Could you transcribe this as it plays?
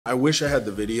I wish I had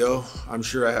the video. I'm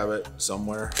sure I have it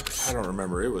somewhere. I don't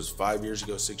remember. It was 5 years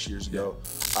ago, 6 years ago.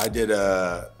 I did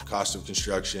a cost of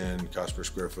construction, cost per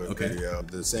square foot video.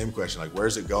 The same question, like,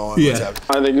 where's it going? What's happening?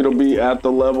 I think it'll be at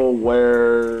the level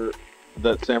where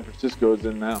that San Francisco is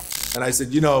in now. And I said,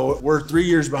 you know, we're 3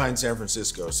 years behind San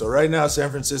Francisco. So right now, San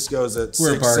Francisco is at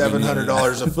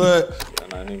 $600-700 a foot.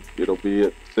 And I think it'll be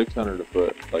at $600 a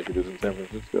foot, like it is in San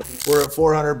Francisco. We're at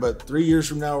 400, but 3 years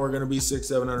from now, we're going to be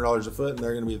 $600-700 a foot, and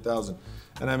they're going to be 1,000.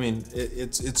 And I mean,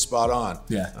 it's spot on.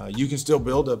 Yeah. You can still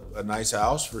build a nice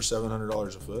house for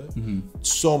 $700 a foot.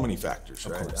 So many factors,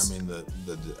 right? I mean,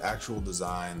 the actual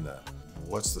design,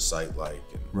 what's the site like,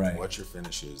 and what's your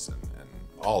finishes, and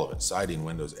all of it, siding,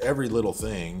 windows, every little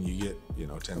thing, you get, you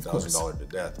know, $10,000 to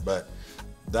death. But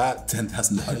that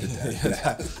 $10,000 to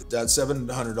death. that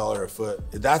 $700 a foot,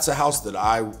 that's a house that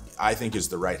I think is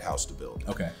the right house to build.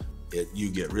 Okay. You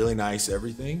get really nice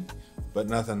everything, but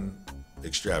nothing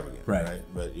extravagant, right?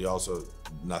 But you also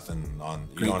you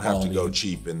don't have to go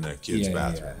cheap in the kids'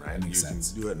 bathroom, right? You can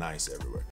do it nice everywhere.